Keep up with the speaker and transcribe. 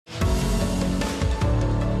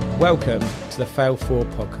Welcome to the Fail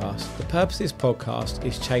Forward podcast. The purpose of this podcast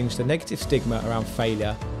is change the negative stigma around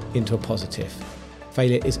failure into a positive.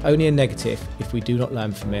 Failure is only a negative if we do not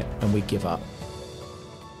learn from it and we give up.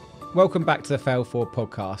 Welcome back to the Fail Forward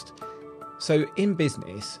podcast. So in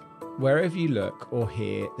business, wherever you look or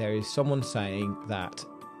hear, there is someone saying that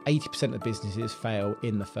 80% of businesses fail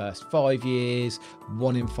in the first 5 years,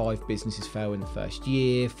 1 in 5 businesses fail in the first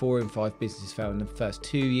year, 4 in 5 businesses fail in the first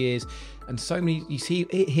 2 years, and so many. You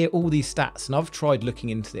hear all these stats, and I've tried looking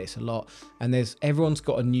into this a lot, and everyone's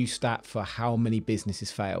got a new stat for how many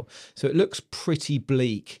businesses fail. So it looks pretty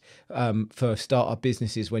bleak for startup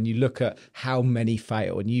businesses when you look at how many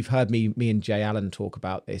fail, and you've heard me and Jay Allen talk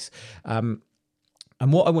about this.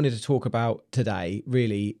 And what I wanted to talk about today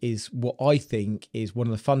really is what I think is one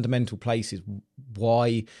of the fundamental places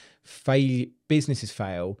why businesses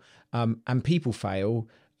fail and people fail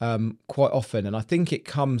quite often. And I think it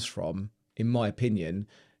comes from, in my opinion,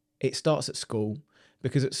 it starts at school,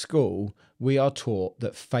 because at school we are taught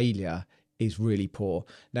that failure is really poor.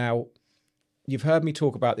 Now, you've heard me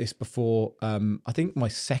talk about this before. I think my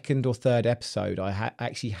second or third episode, I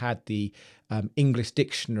actually had the English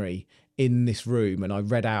dictionary in this room, and I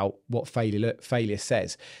read out what failure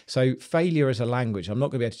says. So failure as a language, I'm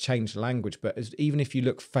not going to be able to change the language, but even if you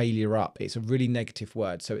look failure up, it's a really negative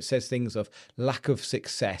word. So it says things of lack of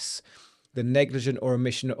success, the negligent or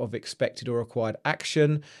omission of expected or required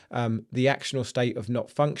action, the action or state of not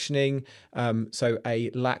functioning, so a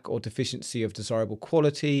lack or deficiency of desirable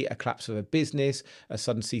quality, a collapse of a business, a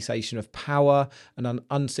sudden cessation of power, an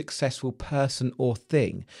unsuccessful person or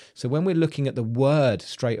thing. So when we're looking at the word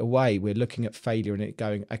straight away, we're looking at failure and it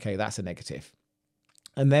going, okay, that's a negative.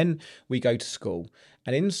 And then we go to school,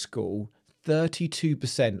 and in school,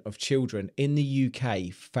 32% of children in the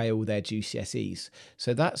UK fail their GCSEs.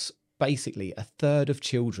 So that's basically a third of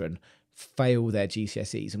children fail their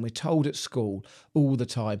GCSEs, and we're told at school all the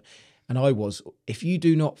time, and if you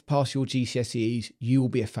do not pass your GCSEs, you will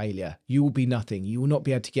be a failure, you will be nothing, you will not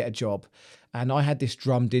be able to get a job. And I had this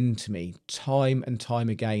drummed into me time and time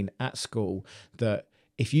again at school that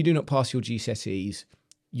if you do not pass your GCSEs,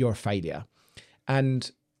 you're a failure. And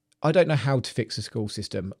I don't know how to fix the school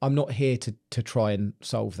system. I'm not here to try and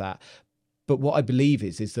solve that, but what I believe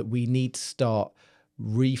is that we need to start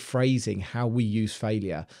rephrasing how we use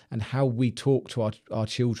failure and how we talk to our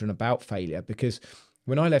children about failure. Because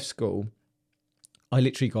when I left school, I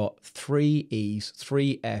literally got 3 E's,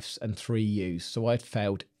 3 F's and 3 U's. So I'd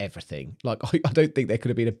failed everything. Like, I don't think there could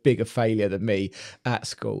have been a bigger failure than me at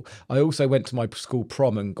school. I also went to my school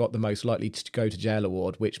prom and got the most likely to go to jail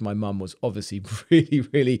award, which my mum was obviously really,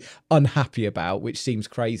 really unhappy about, which seems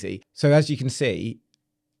crazy. So as you can see,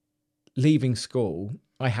 leaving school,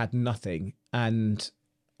 I had nothing, and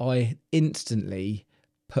I instantly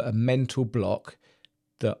put a mental block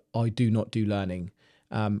that I do not do learning.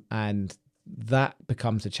 And that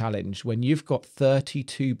becomes a challenge when you've got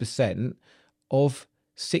 32% of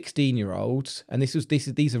 16-year-olds, and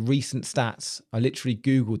these are recent stats. I literally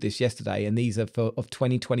Googled this yesterday, and these are of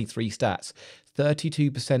 2023 stats.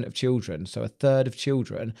 32% of children, so a third of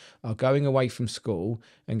children, are going away from school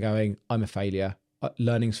and going, I'm a failure.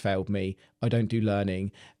 Learning's failed me. I don't do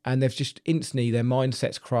learning. And they've just instantly, their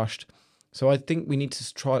mindset's crushed. So I think we need to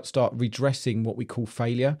start redressing what we call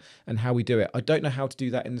failure and how we do it. I don't know how to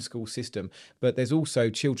do that in the school system, but there's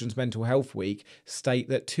also Children's Mental Health Week state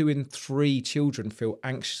that 2 in 3 children feel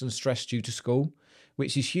anxious and stressed due to school,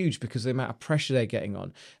 which is huge because of the amount of pressure they're getting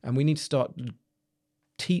on. And we need to start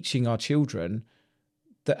teaching our children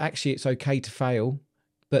that actually it's okay to fail,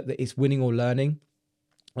 but that it's winning or learning.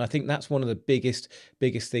 And I think that's one of the biggest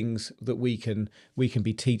things that we can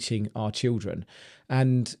be teaching our children.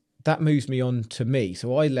 And that moves me on to me.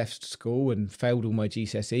 So I left school and failed all my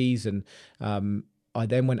GCSEs, and I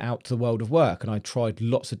then went out to the world of work and I tried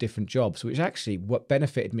lots of different jobs, which actually what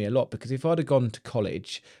benefited me a lot, because if I'd have gone to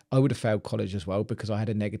college, I would have failed college as well, because I had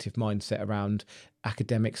a negative mindset around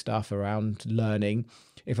academic stuff, around learning.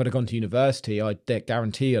 If I'd have gone to university, I'd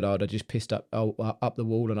guarantee I'd have just pissed up the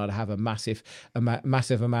wall, and I'd have a massive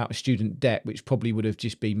amount of student debt, which probably would have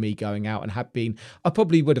just been me going out and I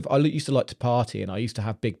used to like to party, and I used to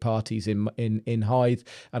have big parties in Hythe,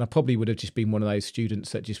 and I probably would have just been one of those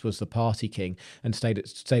students that just was the party king and stayed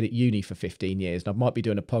at uni for 15 years. And I might be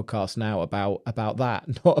doing a podcast now about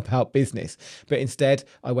that, not about business. But instead,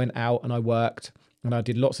 I went out and I worked and I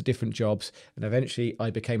did lots of different jobs, and eventually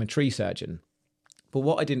I became a tree surgeon. But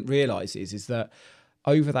what I didn't realise is that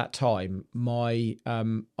over that time, I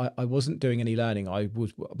wasn't doing any learning.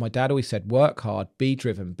 My dad always said, work hard, be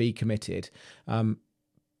driven, be committed. But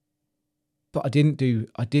I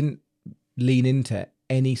didn't lean into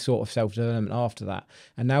any sort of self-development after that.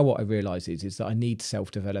 And now what I realise is that I need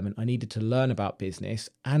self-development. I needed to learn about business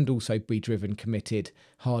and also be driven, committed,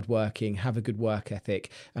 hardworking, have a good work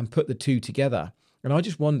ethic, and put the two together. And I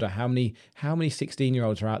just wonder how many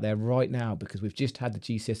 16-year-olds are out there right now, because we've just had the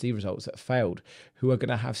GCSE results that failed, who are going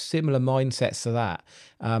to have similar mindsets to that.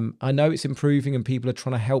 I know it's improving and people are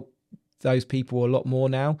trying to help those people a lot more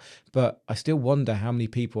now, but I still wonder how many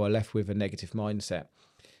people are left with a negative mindset.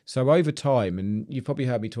 So over time, and you've probably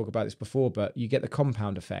heard me talk about this before, but you get the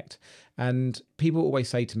compound effect. And people always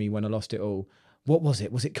say to me when I lost it all, what was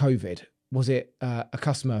it? Was it COVID? Was it a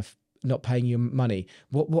customer not paying you money?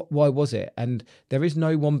 Why was it? And there is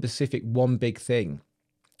no one big thing.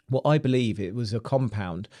 What I believe, it was a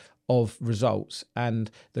compound of results,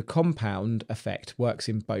 and the compound effect works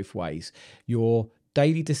in both ways. Your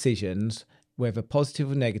daily decisions, whether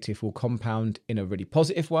positive or negative, will compound in a really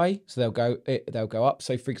positive way. So they'll go up.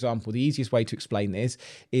 So for example, the easiest way to explain this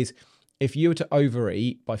is if you were to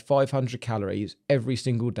overeat by 500 calories every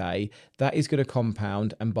single day, that is going to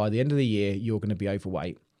compound. And by the end of the year, you're going to be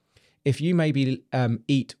overweight. If you maybe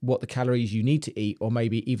eat what the calories you need to eat, or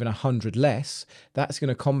maybe even 100 less, that's going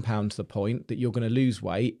to compound to the point that you're going to lose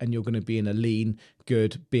weight and you're going to be in a lean,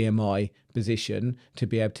 good BMI position to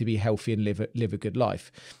be able to be healthy and live a good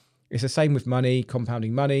life. It's the same with money,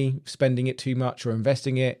 compounding money, spending it too much or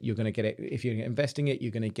investing it. You're going to get it. If you're investing it,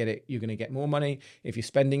 you're going to get it. You're going to get more money. If you're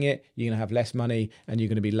spending it, you're going to have less money and you're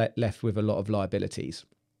going to be left with a lot of liabilities.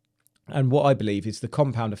 And what I believe is the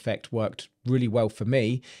compound effect worked really well for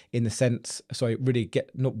me in the sense,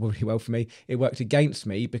 not really well for me. It worked against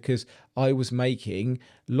me because I was making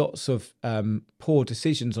lots of poor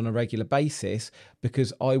decisions on a regular basis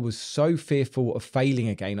because I was so fearful of failing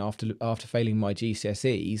again after failing my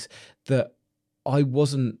GCSEs that I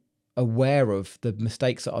wasn't aware of the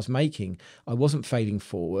mistakes that I was making. I wasn't failing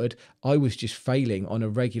forward. I was just failing on a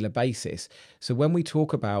regular basis. So when we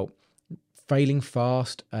talk about failing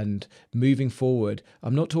fast and moving forward,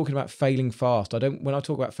 I'm not talking about failing fast. When I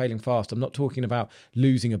talk about failing fast, I'm not talking about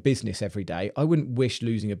losing a business every day. I wouldn't wish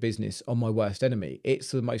losing a business on my worst enemy.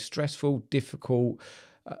 It's the most stressful, difficult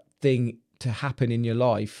thing to happen in your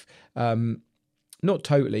life. Not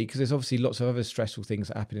totally, because there's obviously lots of other stressful things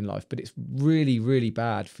that happen in life, but it's really, really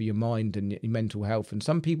bad for your mind and your mental health. And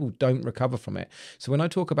some people don't recover from it. So when I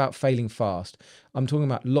talk about failing fast, I'm talking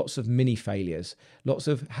about lots of mini failures, lots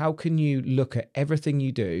of how can you look at everything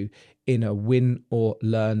you do in a win or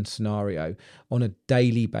learn scenario on a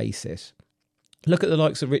daily basis. Look at the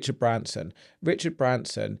likes of Richard Branson. Richard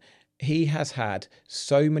Branson, he has had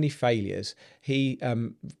so many failures.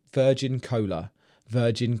 Virgin Cola,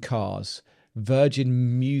 Virgin Cars,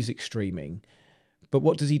 Virgin music streaming. But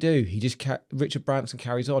what does he do? Richard Branson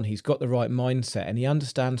carries on. He's got the right mindset and he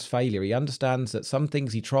understands failure. He understands that some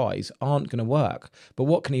things he tries aren't going to work. But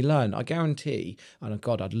what can he learn? I guarantee, and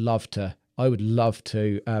God, I would love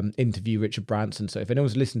to interview Richard Branson. So if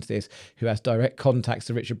anyone's listening to this who has direct contacts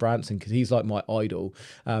to Richard Branson, because he's like my idol.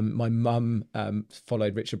 My mum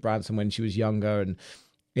followed Richard Branson when she was younger, and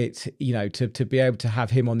it's, to be able to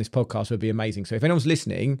have him on this podcast would be amazing. So if anyone's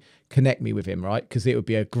listening, connect me with him, right? Because it would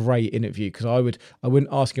be a great interview, because I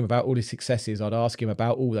wouldn't ask him about all his successes. I'd ask him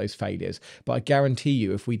about all those failures. But I guarantee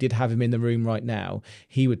you, if we did have him in the room right now,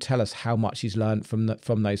 he would tell us how much he's learned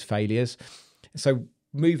from those failures. So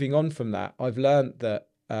moving on from that, I've learned that,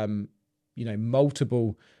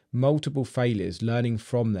 multiple failures, learning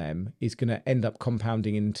from them is going to end up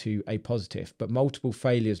compounding into a positive, but multiple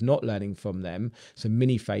failures, not learning from them, so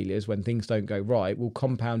mini failures when things don't go right, will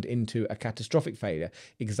compound into a catastrophic failure,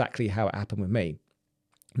 exactly how it happened with me.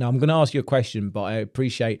 Now, I'm going to ask you a question, but I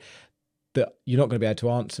appreciate that you're not going to be able to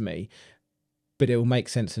answer me, but it will make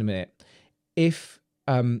sense in a minute. If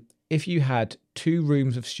you had 2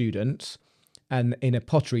 rooms of students and in a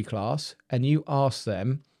pottery class, and you ask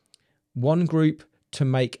them, one group to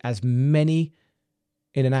make as many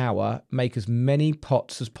in an hour, make as many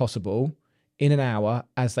pots as possible in an hour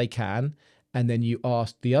as they can. And then you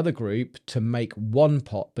ask the other group to make 1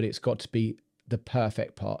 pot, but it's got to be the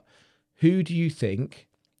perfect pot. Who do you think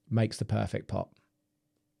makes the perfect pot?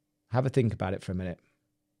 Have a think about it for a minute.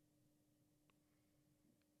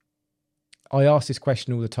 I ask this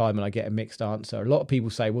question all the time and I get a mixed answer. A lot of people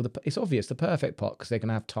say, well, it's obvious, the perfect pot, because they're going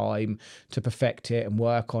to have time to perfect it and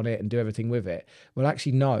work on it and do everything with it. Well,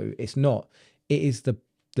 actually, no, it's not. It is the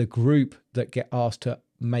group that get asked to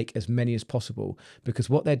make as many as possible, because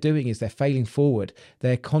what they're doing is they're failing forward.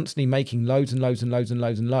 They're constantly making loads and loads and loads and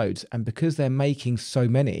loads and loads. And because they're making so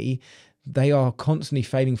many, they are constantly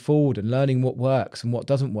failing forward and learning what works and what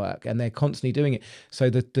doesn't work, and they're constantly doing it. So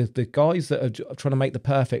the guys that are trying to make the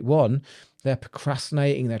perfect one, they're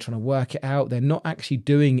procrastinating, they're trying to work it out, they're not actually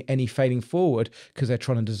doing any failing forward because they're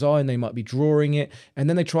trying to design, they might be drawing it, and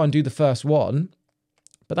then they try and do the first one,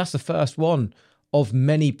 but that's the first one of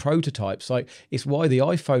many prototypes. Like, it's why the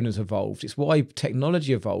iPhone has evolved. It's why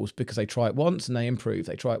technology evolves, because they try it once and they improve.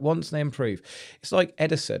 They try it once and they improve. It's like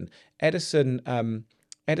Edison. Edison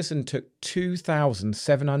took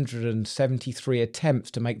 2,773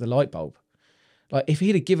 attempts to make the light bulb. Like, if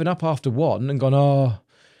he'd have given up after one and gone, oh,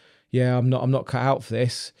 yeah, I'm not cut out for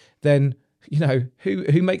this, then, you know,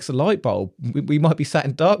 who makes a light bulb? We might be sat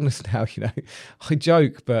in darkness now, you know. I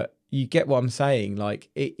joke, but you get what I'm saying. Like,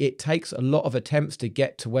 it takes a lot of attempts to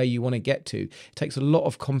get to where you want to get to. It takes a lot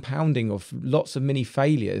of compounding of lots of mini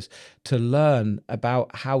failures to learn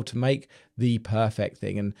about how to make the perfect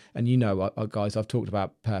thing. And you know, guys, I've talked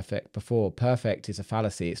about perfect before. Perfect is a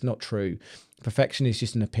fallacy. It's not true. Perfection is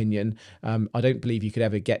just an opinion. I don't believe you could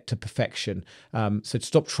ever get to perfection. So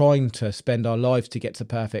stop trying to spend our lives to get to the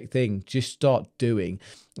perfect thing. Just start doing.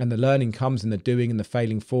 And the learning comes in the doing and the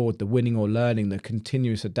failing forward, the winning or learning, the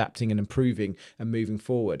continuous adapting and improving and moving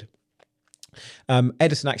forward.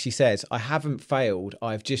 Edison actually says, I haven't failed.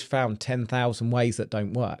 I've just found 10,000 ways that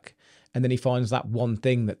don't work. And then he finds that one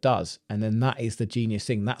thing that does. And then that is the genius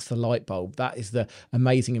thing. That's the light bulb. That is the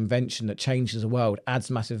amazing invention that changes the world,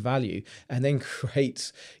 adds massive value, and then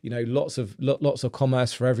creates, you know, lots of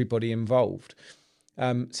commerce for everybody involved.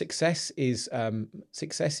 Success is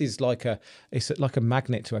like a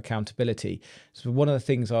magnet to accountability. So one of the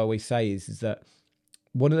things I always say is that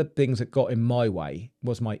one of the things that got in my way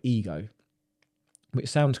was my ego, which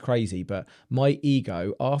sounds crazy, but my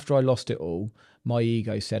ego, after I lost it all, my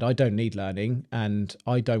ego said, I don't need learning and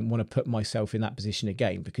I don't want to put myself in that position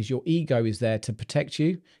again, because your ego is there to protect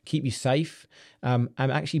you, keep you safe. And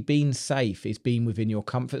actually being safe is being within your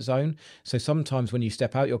comfort zone. So sometimes when you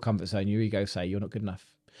step out your comfort zone, your ego say you're not good enough.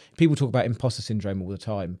 People talk about imposter syndrome all the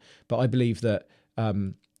time, but I believe that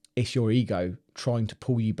it's your ego trying to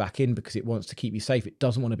pull you back in because it wants to keep you safe. It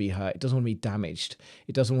doesn't want to be hurt. It doesn't want to be damaged.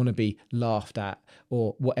 It doesn't want to be laughed at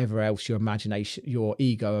or whatever else your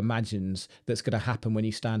ego imagines that's going to happen when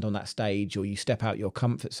you stand on that stage or you step out your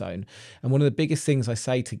comfort zone. And one of the biggest things I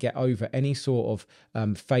say to get over any sort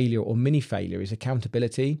of failure or mini failure is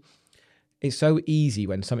accountability. It's so easy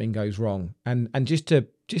when something goes wrong. And just to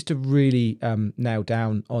really nail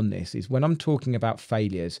down on this is when I'm talking about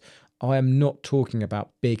failures, I am not talking about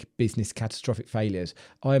big business catastrophic failures.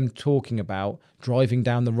 I am talking about driving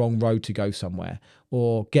down the wrong road to go somewhere,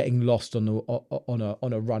 or getting lost on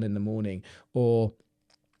a run in the morning, or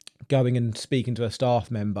going and speaking to a staff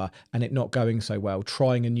member and it not going so well,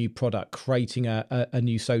 trying a new product, creating a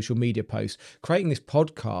new social media post, creating this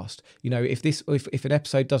podcast. You know, if an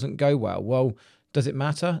episode doesn't go well, does it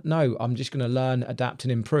matter? No, I'm just going to learn, adapt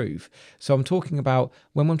and improve. So when I'm talking about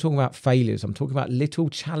failures, I'm talking about little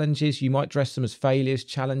challenges. You might dress them as failures,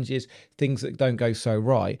 challenges, things that don't go so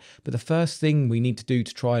right. But the first thing we need to do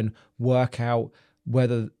to try and work out what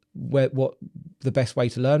the best way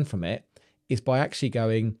to learn from it is by actually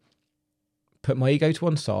going, put my ego to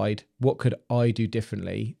one side. What could I do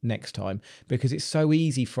differently next time? Because it's so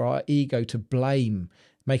easy for our ego to blame,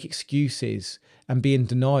 make excuses and be in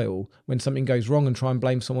denial when something goes wrong and try and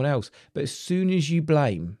blame someone else. But as soon as you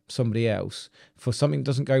blame somebody else for something that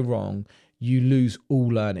doesn't go wrong, you lose all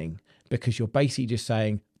learning, because you're basically just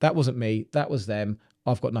saying, that wasn't me, that was them,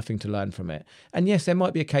 I've got nothing to learn from it. And yes, there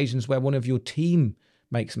might be occasions where one of your team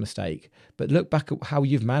makes a mistake, but look back at how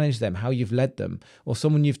you've managed them, how you've led them, or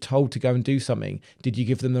someone you've told to go and do something. Did you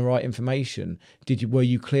give them the right information? Were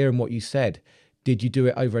you clear in what you said? Did you do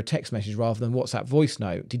it over a text message rather than WhatsApp voice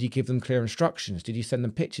note? Did you give them clear instructions? Did you send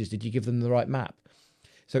them pictures? Did you give them the right map?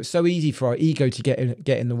 So it's so easy for our ego to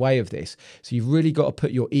get in the way of this. So you've really got to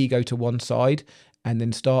put your ego to one side and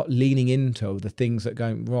then start leaning into the things that are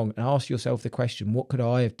going wrong and ask yourself the question, what could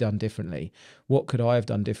I have done differently? What could I have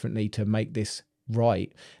done differently to make this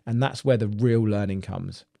right? And that's where the real learning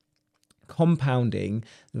comes. Compounding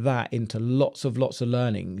that into lots of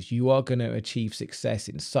learnings, you are going to achieve success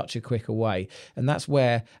in such a quicker way. And that's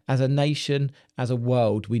where, as a nation, as a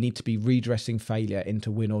world, we need to be redressing failure into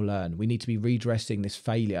win or learn. We need to be redressing this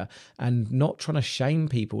failure and not trying to shame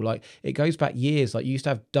people. Like, it goes back years. Like, you used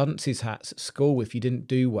to have dunces hats at school if you didn't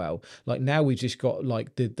do well. Like, now we've just got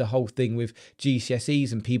like the whole thing with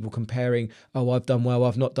GCSEs and people comparing, oh, I've done well,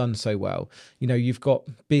 I've not done so well. You know, you've got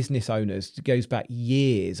business owners. It goes back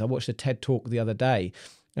years. I watched a TED talk the other day,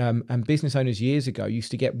 And business owners years ago used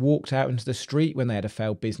to get walked out into the street when they had a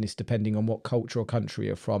failed business, depending on what culture or country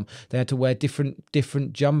you're from. They had to wear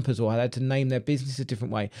different jumpers, or they had to name their business a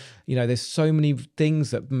different way. You know, there's so many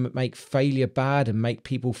things that make failure bad and make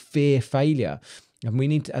people fear failure. And we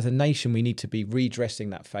need to, as a nation, we need to be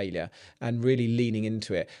redressing that failure and really leaning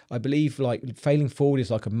into it. I believe like failing forward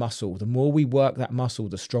is like a muscle. The more we work that muscle,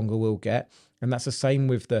 the stronger we'll get. And that's the same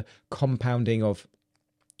with the compounding of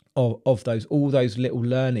those, all those little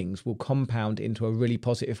learnings will compound into a really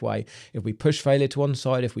positive way. If we push failure to one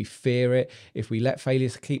side, if we fear it, if we let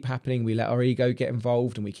failures keep happening, we let our ego get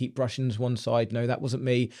involved and we keep brushing to one side. No, that wasn't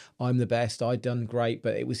me. I'm the best. I'd done great,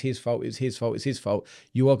 but it was his fault. It was his fault. It's his fault.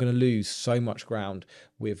 You are going to lose so much ground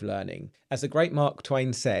with learning. As the great Mark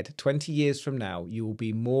Twain said, 20 years from now, you will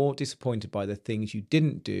be more disappointed by the things you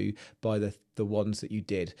didn't do by the ones that you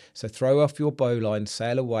did. So throw off your bowline,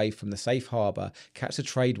 sail away from the safe harbour, catch the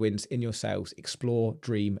trade winds in your sails, explore,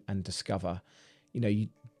 dream and discover. You know,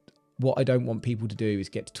 what I don't want people to do is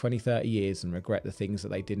get to 20, 30 years and regret the things that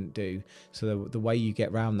they didn't do. So the way you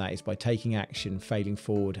get around that is by taking action, failing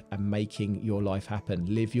forward and making your life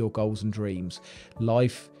happen. Live your goals and dreams.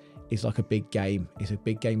 Life is like a big game. It's a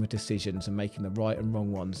big game of decisions and making the right and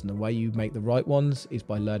wrong ones. And the way you make the right ones is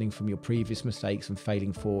by learning from your previous mistakes and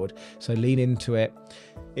failing forward. So lean into it.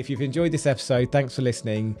 If you've enjoyed this episode, thanks for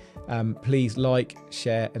listening. Please like,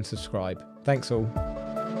 share and subscribe. Thanks all.